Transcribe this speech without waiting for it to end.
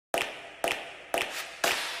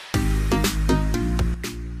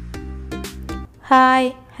Hi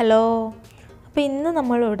hello. അപ്പോൾ ഇന്ന്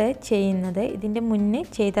നമ്മളിവിടെ ചെയ്യുന്നത് ഇതിൻ്റെ മുന്നേ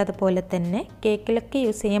ചെയ്തതുപോലെ തന്നെ കേക്കിലൊക്കെ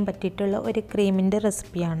യൂസ് ചെയ്യാൻ പറ്റിയിട്ടുള്ള ഒരു ക്രീമിൻ്റെ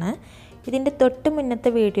റെസിപ്പിയാണ്. ഇതിൻ്റെ തൊട്ട്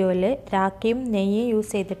മുന്നത്തെ വീഡിയോയിൽ രാഖിയും നെയ്യും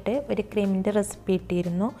യൂസ് ചെയ്തിട്ട് ഒരു ക്രീമിൻ്റെ റെസിപ്പി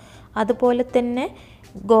ഇട്ടിരുന്നു. അതുപോലെ തന്നെ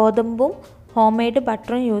ഗോതമ്പും ഹോം മെയ്ഡ്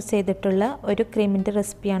ബട്ടറും യൂസ് ചെയ്തിട്ടുള്ള ഒരു ക്രീമിൻ്റെ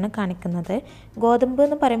റെസിപ്പിയാണ് കാണിക്കുന്നത്. ഗോതമ്പ്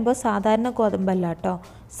എന്ന് പറയുമ്പോൾ സാധാരണ ഗോതമ്പല്ല കേട്ടോ,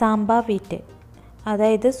 സാമ്പ വീറ്റ്,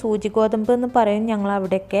 അതായത് സൂചി ഗോതമ്പ് എന്ന് പറയും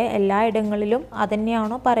ഞങ്ങളവിടെയൊക്കെ. എല്ലായിടങ്ങളിലും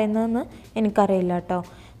അതുതന്നെയാണോ പറയുന്നതെന്ന് എനിക്കറിയില്ല കേട്ടോ.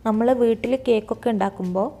 നമ്മൾ വീട്ടിൽ കേക്കൊക്കെ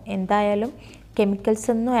ഉണ്ടാക്കുമ്പോൾ എന്തായാലും കെമിക്കൽസ്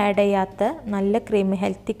ഒന്നും ആഡ് ചെയ്യാത്ത നല്ല ക്രീം,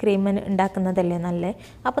 ഹെൽത്തി ക്രീം ഉണ്ടാക്കുന്നതല്ലേ നല്ലത്.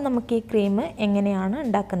 അപ്പോൾ നമുക്ക് ഈ ക്രീം എങ്ങനെയാണ്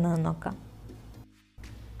ഉണ്ടാക്കുന്നതെന്ന് നോക്കാം.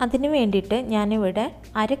 അതിന് വേണ്ടിയിട്ട് ഞാനിവിടെ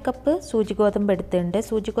 1/2 കപ്പ് സൂചി ഗോതമ്പ് എടുത്തിട്ടുണ്ട്.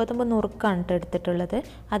 സൂചി ഗോതമ്പ് നുറുക്കാണ് എടുത്തിട്ടുള്ളത്,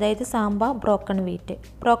 അതായത് സാമ്പ ബ്രോക്കൺ വീറ്റ്.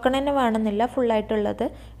 ബ്രോക്കൺ തന്നെ വേണമെന്നില്ല, ഫുള്ളായിട്ടുള്ളത്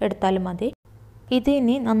എടുത്താലും മതി. ഇത്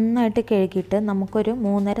ഇനി നന്നായിട്ട് കഴുകിയിട്ട് നമുക്കൊരു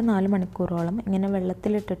 3-4 മണിക്കൂറോളം ഇങ്ങനെ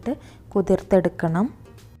വെള്ളത്തിലിട്ടിട്ട് കുതിർത്തെടുക്കണം.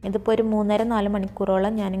 ഇതിപ്പോൾ ഒരു 3-4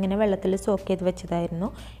 മണിക്കൂറോളം ഞാനിങ്ങനെ വെള്ളത്തിൽ സോക്ക് ചെയ്ത് വെച്ചതായിരുന്നു.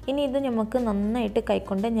 ഇനി ഇത് നമുക്ക് നന്നായിട്ട്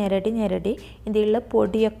കൈകൊണ്ട് ഞെരടി ഇതിലുള്ള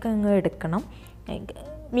പൊടിയൊക്കെ അങ്ങ് എടുക്കണം.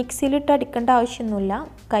 മിക്സിയിലിട്ട് അടിക്കേണ്ട ആവശ്യമൊന്നുമില്ല,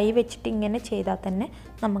 കൈ വെച്ചിട്ട് ഇങ്ങനെ ചെയ്താൽ തന്നെ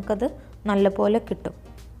നമുക്കത് നല്ലപോലെ കിട്ടും.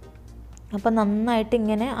 അപ്പോൾ നന്നായിട്ട്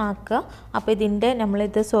ഇങ്ങനെ ആക്കുക. അപ്പോൾ ഇതിൻ്റെ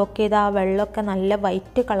നമ്മളിത് സോക്ക് ചെയ്ത ആ വെള്ളമൊക്കെ നല്ല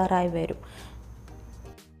വൈറ്റ് കളറായി വരും.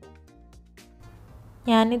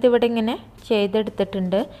 ഞാനിതിവിടെ ഇങ്ങനെ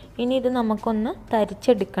ചെയ്തെടുത്തിട്ടുണ്ട്. ഇനി ഇത് നമുക്കൊന്ന്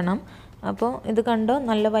തരിച്ചെടുക്കണം. അപ്പോൾ ഇത് കണ്ടോ,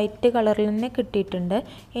 നല്ല വൈറ്റ് കളറിൽ തന്നെ കിട്ടിയിട്ടുണ്ട്.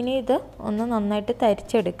 ഇനി ഇത് ഒന്ന് നന്നായിട്ട്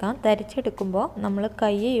തരിച്ചെടുക്കാം. തരിച്ചെടുക്കുമ്പോൾ നമ്മൾ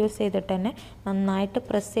കൈ യൂസ് ചെയ്തിട്ട് തന്നെ നന്നായിട്ട്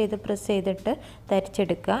പ്രസ് ചെയ്തിട്ട്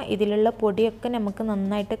തരിച്ചെടുക്കുക. ഇതിലുള്ള പൊടിയൊക്കെ നമുക്ക്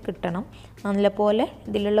നന്നായിട്ട് കിട്ടണം. നല്ലപോലെ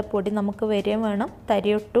ഇതിലുള്ള പൊടി നമുക്ക് വരികയും വേണം,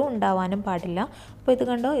 തരിയൊട്ടും ഉണ്ടാവാനും പാടില്ല. അപ്പോൾ ഇത്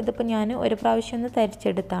കണ്ടോ, ഇതിപ്പോൾ ഞാൻ ഒരു പ്രാവശ്യം ഒന്ന്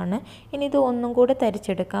തരിച്ചെടുത്താണ്. ഇനി ഇത് ഒന്നും കൂടെ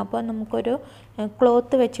തരിച്ചെടുക്കാം. അപ്പോൾ നമുക്കൊരു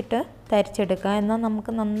ക്ലോത്ത് വെച്ചിട്ട് തരിച്ചെടുക്കാം. എന്നാൽ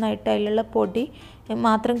നമുക്ക് നന്നായിട്ട് അതിലുള്ള പൊടി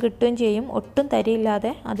മാത്രം കിട്ടുകയും ചെയ്യും. ഒട്ടും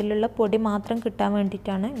തരിയില്ലാതെ അതിലുള്ള പൊടി മാത്രം കിട്ടാൻ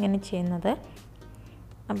വേണ്ടിയിട്ടാണ് ഇങ്ങനെ ചെയ്യുന്നത്.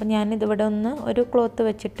 അപ്പം ഞാനിതിവിടെ ഒരു ക്ലോത്ത്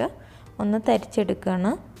വെച്ചിട്ട് ഒന്ന്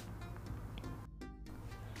തരിച്ചെടുക്കുകയാണ്.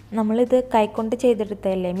 നമ്മളിത് കൈകൊണ്ട്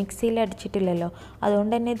ചെയ്തെടുത്തതല്ലേ, മിക്സിയിൽ അടിച്ചിട്ടില്ലല്ലോ,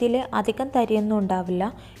 അതുകൊണ്ട് തന്നെ ഇതിൽ അധികം തരിയൊന്നും ഉണ്ടാവില്ല.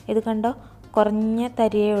 ഇത് കണ്ടോ, കുറഞ്ഞ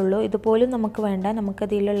തരിയേ ഉള്ളൂ. ഇതുപോലും നമുക്ക് വേണ്ട,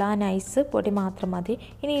 നമുക്കതിലുള്ള ആ നൈസ് പൊടി മാത്രം മതി.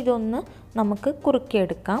 ഇനി ഇതൊന്ന് നമുക്ക്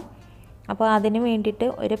കുറുക്കിയെടുക്കാം. അപ്പോൾ അതിന് വേണ്ടിയിട്ട്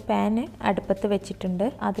ഒരു പാന് അടുപ്പത്ത് വെച്ചിട്ടുണ്ട്.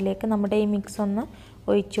 അതിലേക്ക് നമ്മുടെ ഈ മിക്സ് ഒന്ന്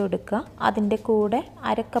ഒഴിച്ചു കൊടുക്കുക. അതിൻ്റെ കൂടെ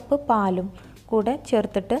 1/2 കപ്പ് പാലും കൂടെ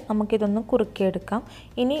ചേർത്തിട്ട് നമുക്കിതൊന്ന് കുറുക്കിയെടുക്കാം.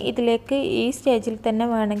 ഇനി ഇതിലേക്ക് ഈ സ്റ്റേജിൽ തന്നെ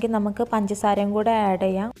വേണമെങ്കിൽ നമുക്ക് പഞ്ചസാരയും കൂടെ ആഡ്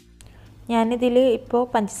ചെയ്യാം. ഞാനിതിൽ ഇപ്പോൾ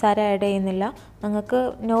പഞ്ചസാര ആഡ് ചെയ്യുന്നില്ല. നിങ്ങൾക്ക്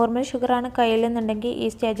നോർമൽ ഷുഗറാണ് കയ്യിലെന്നുണ്ടെങ്കിൽ ഈ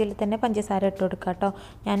സ്റ്റേജിൽ തന്നെ പഞ്ചസാര ഇട്ട് കൊടുക്കുക കേട്ടോ.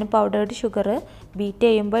 ഞാൻ പൗഡേർഡ് ഷുഗർ ബീറ്റ്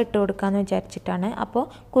ചെയ്യുമ്പോൾ ഇട്ട് കൊടുക്കാമെന്ന് വിചാരിച്ചിട്ടാണ്. അപ്പോൾ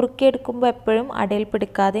കുറുക്കിയെടുക്കുമ്പോൾ എപ്പോഴും അടയിൽ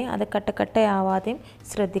പിടിക്കാതെയും അത് കട്ടയാവാതെയും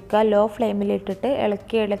ശ്രദ്ധിക്കുക. ലോ ഫ്ലെയിമിലിട്ടിട്ട്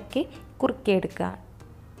ഇളക്കി കുറുക്കിയെടുക്കുക.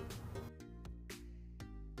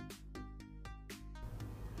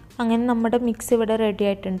 അങ്ങനെ നമ്മുടെ മിക്സ് ഇവിടെ റെഡി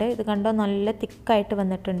ആയിട്ടുണ്ട്. ഇത് കണ്ടോ, നല്ല തിക്കായിട്ട്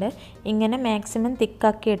വന്നിട്ടുണ്ട്. ഇങ്ങനെ മാക്സിമം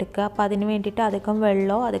തിക്കാക്കി എടുക്കുക. അപ്പോൾ അതിന് വേണ്ടിയിട്ട് അധികം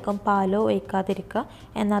വെള്ളമോ അധികം പാലോ ഒഴിക്കാതിരിക്കുക.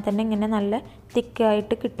 എന്നാൽ തന്നെ ഇങ്ങനെ നല്ല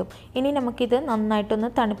തിക്കായിട്ട് കിട്ടും. ഇനി നമുക്കിത്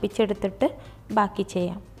നന്നായിട്ടൊന്ന് തണുപ്പിച്ചെടുത്തിട്ട് ബാക്കി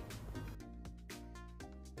ചെയ്യാം.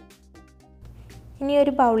 ഇനി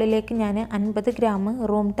ഒരു ബൗളിലേക്ക് ഞാൻ 50 ഗ്രാം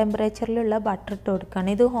റൂം ടെമ്പറേച്ചറിലുള്ള ബട്ടർ ഇട്ട് കൊടുക്കുകയാണ്.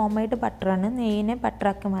 ഇത് ഹോം മെയ്ഡ് ബട്ടറാണ്, നെയ്യിനെ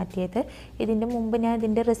ബട്ടറാക്കി മാറ്റിയത്. ഇതിൻ്റെ മുമ്പ് ഞാൻ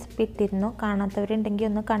ഇതിൻ്റെ റെസിപ്പി ഇട്ടിരുന്നു. കാണാത്തവരുണ്ടെങ്കിൽ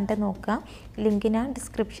ഒന്ന് കണ്ട് നോക്കുക. ലിങ്ക് ഞാൻ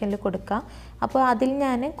ഡിസ്ക്രിപ്ഷനിൽ കൊടുക്കാം. അപ്പോൾ അതിൽ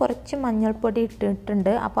ഞാൻ കുറച്ച് മഞ്ഞൾപ്പൊടി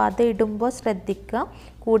ഇട്ടിട്ടുണ്ട്. അപ്പോൾ അത് ഇടുമ്പോൾ ശ്രദ്ധിക്കുക,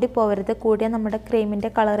 കൂടി പോകരുത്. കൂടിയാൽ നമ്മുടെ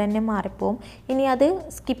ക്രീമിൻ്റെ കളർ തന്നെ മാറിപ്പോവും. ഇനി അത്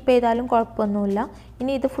സ്കിപ്പ് ചെയ്താലും കുഴപ്പമൊന്നുമില്ല.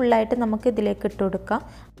 ഇനി ഇത് ഫുള്ളായിട്ട് നമുക്ക് ഇതിലേക്ക് ഇട്ട് കൊടുക്കാം.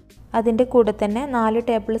 അതിൻ്റെ കൂടെ തന്നെ 4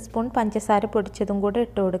 ടേബിൾ സ്പൂൺ പഞ്ചസാര പൊടിച്ചതും കൂടെ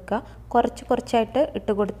ഇട്ട് കൊടുക്കുക. കുറച്ചായിട്ട്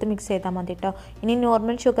ഇട്ട് കൊടുത്ത് മിക്സ് ചെയ്താൽ മതി കേട്ടോ. ഇനി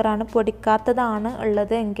നോർമൽ ഷുഗറാണ്, പൊടിക്കാത്തതാണ്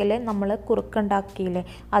ഉള്ളത് എങ്കിൽ നമ്മൾ കുറുക്കുണ്ടാക്കിയില്ലേ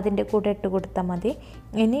അതിൻ്റെ കൂടെ ഇട്ട് കൊടുത്താൽ മതി.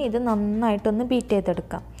 ഇനി ഇത് നന്നായിട്ടൊന്ന് ബീറ്റ്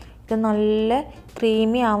ചെയ്തെടുക്കാം. ഇത് നല്ല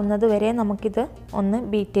ക്രീമി ആവുന്നത് വരെ നമുക്കിത് ഒന്ന്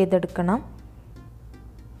ബീറ്റ് ചെയ്തെടുക്കണം.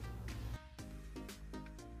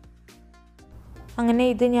 അങ്ങനെ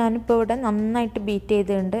ഇത് ഞാനിപ്പോൾ ഇവിടെ നന്നായിട്ട് ബീറ്റ്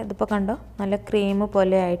ചെയ്തിട്ടുണ്ട്. ഇതിപ്പോൾ കണ്ടോ, നല്ല ക്രീം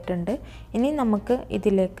പോലെ ആയിട്ടുണ്ട്. ഇനി നമുക്ക്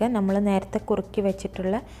ഇതിലേക്ക് നമ്മൾ നേരത്തെ കുറുക്കി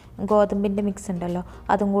വെച്ചിട്ടുള്ള ഗോതമ്പിൻ്റെ മിക്സ് ഉണ്ടല്ലോ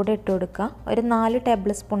അതും കൂടെ ഇട്ട് കൊടുക്കുക. ഒരു 4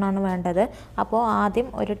 ടേബിൾ സ്പൂണാണ് വേണ്ടത്. അപ്പോൾ ആദ്യം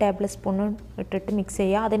 1 ടേബിൾ സ്പൂൺ ഇട്ടിട്ട് മിക്സ്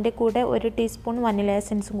ചെയ്യുക. അതിൻ്റെ കൂടെ 1 ടീസ്പൂൺ വനില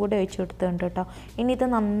എസൻസും കൂടെ ഒഴിച്ച് കൊടുത്തിട്ടുണ്ട് കേട്ടോ. ഇനി ഇത്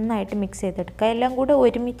നന്നായിട്ട് മിക്സ് ചെയ്തെടുക്കുക. എല്ലാം കൂടെ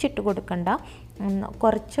ഒരുമിച്ചിട്ട് കൊടുക്കണ്ട,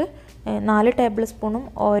 കുറച്ച് 4 ടേബിൾ സ്പൂണും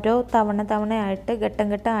ഓരോ തവണയായിട്ട്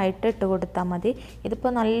ഘട്ടമായിട്ട് ഇട്ട് കൊടുത്താൽ മതി.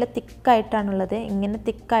 ഇതിപ്പോൾ നല്ല തിക്കായിട്ടാണുള്ളത്, ഇങ്ങനെ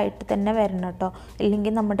തിക്കായിട്ട് തന്നെ വരണം കേട്ടോ,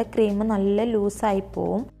 ഇല്ലെങ്കിൽ നമ്മുടെ ക്രീം നല്ല ലൂസായി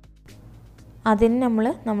പോവും. അതിന് നമ്മൾ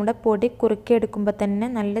നമ്മുടെ പൊടി കുറുക്കിയെടുക്കുമ്പോൾ തന്നെ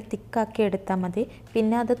നല്ല തിക്കാക്കി എടുത്താൽ മതി.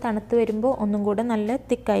 പിന്നെ അത് തണുത്ത് വരുമ്പോൾ ഒന്നും കൂടെ നല്ല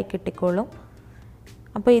തിക്കായി കിട്ടിക്കോളും.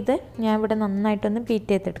 അപ്പോൾ ഇത് ഞാൻ ഇവിടെ നന്നായിട്ടൊന്ന്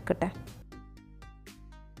ബീറ്റ് ചെയ്തെടുക്കട്ടെ.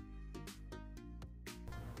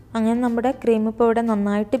 അങ്ങനെ നമ്മുടെ ക്രീം ഇപ്പോൾ ഇവിടെ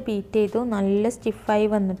നന്നായിട്ട് ബീറ്റ് ചെയ്തു, നല്ല സ്റ്റിഫായി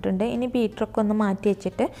വന്നിട്ടുണ്ട്. ഇനി ബീറ്ററൊക്കെ ഒന്ന് മാറ്റി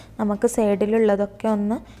വെച്ചിട്ട് നമുക്ക് സൈഡിലുള്ളതൊക്കെ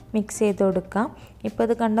ഒന്ന് മിക്സ് ചെയ്ത് കൊടുക്കാം. ഇപ്പോൾ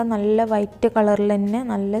ഇത് കണ്ടോ നല്ല വൈറ്റ് കളറിൽ തന്നെ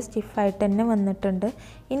നല്ല സ്റ്റിഫായിട്ട് തന്നെ വന്നിട്ടുണ്ട്.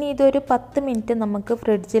 ഇനി ഇതൊരു 10 മിനിറ്റ് നമുക്ക്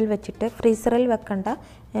ഫ്രിഡ്ജിൽ വെച്ചിട്ട്, ഫ്രീസറിൽ വെക്കണ്ട,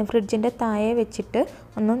 ഫ്രിഡ്ജിൻ്റെ താഴെ വെച്ചിട്ട്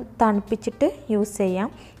ഒന്ന് തണുപ്പിച്ചിട്ട് യൂസ് ചെയ്യാം.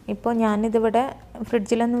 ഇപ്പോൾ ഞാനിതിവിടെ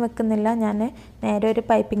ഫ്രിഡ്ജിലൊന്നും വെക്കുന്നില്ല, ഞാൻ നേരെ ഒരു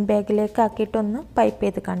പൈപ്പിംഗ് ബാഗിലേക്ക് ആക്കിയിട്ടൊന്ന് പൈപ്പ്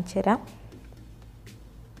ചെയ്ത് കാണിച്ചു തരാം.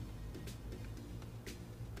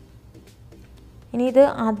 ഇനി ഇത്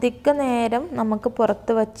അധിക നേരം നമുക്ക്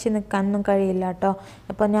പുറത്ത് വെച്ച് നിൽക്കാനൊന്നും കഴിയില്ല കേട്ടോ.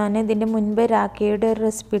 അപ്പോൾ ഞാൻ ഇതിൻ്റെ മുൻപ് രാഖിയുടെ ഒരു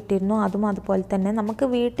റെസിപ്പി ഇട്ടിരുന്നു, അതും അതുപോലെ തന്നെ നമുക്ക്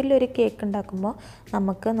വീട്ടിലൊരു കേക്ക് ഉണ്ടാക്കുമ്പോൾ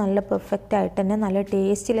നമുക്ക് നല്ല പെർഫെക്റ്റ് ആയിട്ട് തന്നെ നല്ല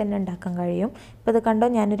ടേസ്റ്റിൽ തന്നെ ഉണ്ടാക്കാൻ കഴിയും. ഇപ്പോൾ ഇത് കണ്ടോ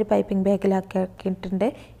ഞാനൊരു പൈപ്പിംഗ് ബാഗിലാക്കിയിട്ടുണ്ട്.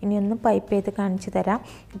 ഇനി ഒന്ന് പൈപ്പ് ചെയ്ത് കാണിച്ചു തരാം.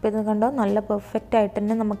 ഇപ്പോൾ ഇത് കണ്ടോ നല്ല പെർഫെക്റ്റ് ആയിട്ട്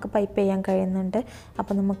തന്നെ നമുക്ക് പൈപ്പ് ചെയ്യാൻ കഴിയുന്നുണ്ട്.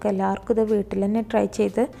 അപ്പോൾ നമുക്ക് എല്ലാവർക്കും ഇത് വീട്ടിൽ തന്നെ ട്രൈ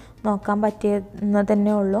ചെയ്ത് നോക്കാൻ പറ്റിയെന്ന്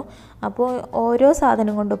തന്നെ ഉള്ളൂ. അപ്പോൾ ഓരോ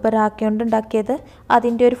സാധനം കൊണ്ടും, ഇപ്പോൾ രാഖി കൊണ്ട് ഉണ്ടാക്കിയത്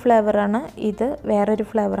അതിൻ്റെ ഒരു ഫ്ലേവറാണ്, ഇത് വേറൊരു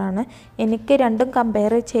ഫ്ലേവറാണ്. എനിക്ക് രണ്ടും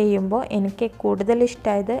കമ്പയർ ചെയ്യുമ്പോൾ എനിക്ക് കൂടുതൽ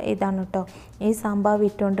ഇഷ്ടമായത് ഇതാണ് കേട്ടോ, ഈ സാമ്പാ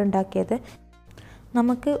വീറ്റ് കൊണ്ട് ഉണ്ടാക്കിയത്.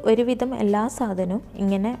 നമുക്ക് ഒരുവിധം എല്ലാ സാധനവും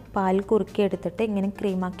ഇങ്ങനെ പാൽ കുറുക്കി എടുത്തിട്ട് ഇങ്ങനെ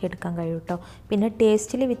ക്രീമാക്കി എടുക്കാൻ കഴിയും കേട്ടോ. പിന്നെ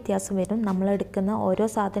ടേസ്റ്റിൽ വ്യത്യാസം വരും. നമ്മളെടുക്കുന്ന ഓരോ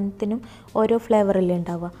സാധനത്തിനും ഓരോ ഫ്ലേവറല്ലേ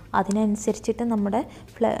ഉണ്ടാവുക, അതിനനുസരിച്ചിട്ട് നമ്മുടെ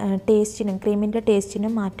ടേസ്റ്റിനും ക്രീമിൻ്റെ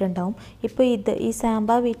ടേസ്റ്റിനും മാറ്റം ഉണ്ടാവും. ഇപ്പോൾ ഈ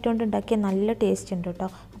സാമ്പാ വീറ്റ് കൊണ്ട് ഉണ്ടാക്കിയ നല്ല ടേസ്റ്റ് ഉണ്ട് കേട്ടോ.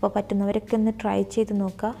 അപ്പോൾ പറ്റുന്നവരൊക്കെ ഒന്ന് ട്രൈ ചെയ്ത്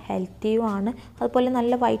നോക്കുക. ഹെൽത്തിയും ആണ്, അതുപോലെ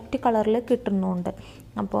നല്ല വൈറ്റ് കളറിൽ കിട്ടുന്നുമുണ്ട്.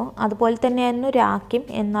 അപ്പോൾ അതുപോലെ തന്നെയായിരുന്നു രാഖിയും,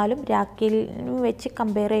 എന്നാലും രാഖിയിൽ വെച്ച്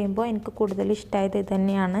കമ്പയർ ചെയ്യുമ്പോൾ എനിക്ക് കൂടുതൽ ഇഷ്ടമായത് ഇത്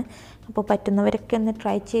തന്നെയാണ്. അപ്പോൾ പറ്റുന്നവരൊക്കെ ഒന്ന്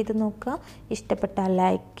ട്രൈ ചെയ്ത് നോക്കുക. ഇഷ്ടപ്പെട്ടാൽ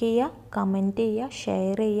ലൈക്ക് ചെയ്യുക, കമൻറ്റ് ചെയ്യുക,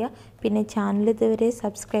 ഷെയർ ചെയ്യുക. പിന്നെ ചാനൽ ഇതുവരെ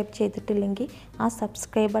സബ്സ്ക്രൈബ് ചെയ്തിട്ടില്ലെങ്കിൽ ആ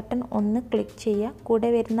സബ്സ്ക്രൈബ് ബട്ടൺ ഒന്ന് ക്ലിക്ക് ചെയ്യുക.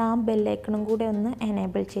 കൂടെ വരുന്ന ആ ബെല്ലൈക്കണും കൂടെ ഒന്ന്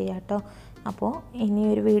എനേബിൾ ചെയ്യുക കേട്ടോ. അപ്പോൾ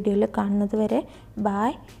ഇനിയൊരു വീഡിയോയിൽ കാണുന്നത് വരെ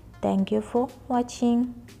bye. Thank you for watching.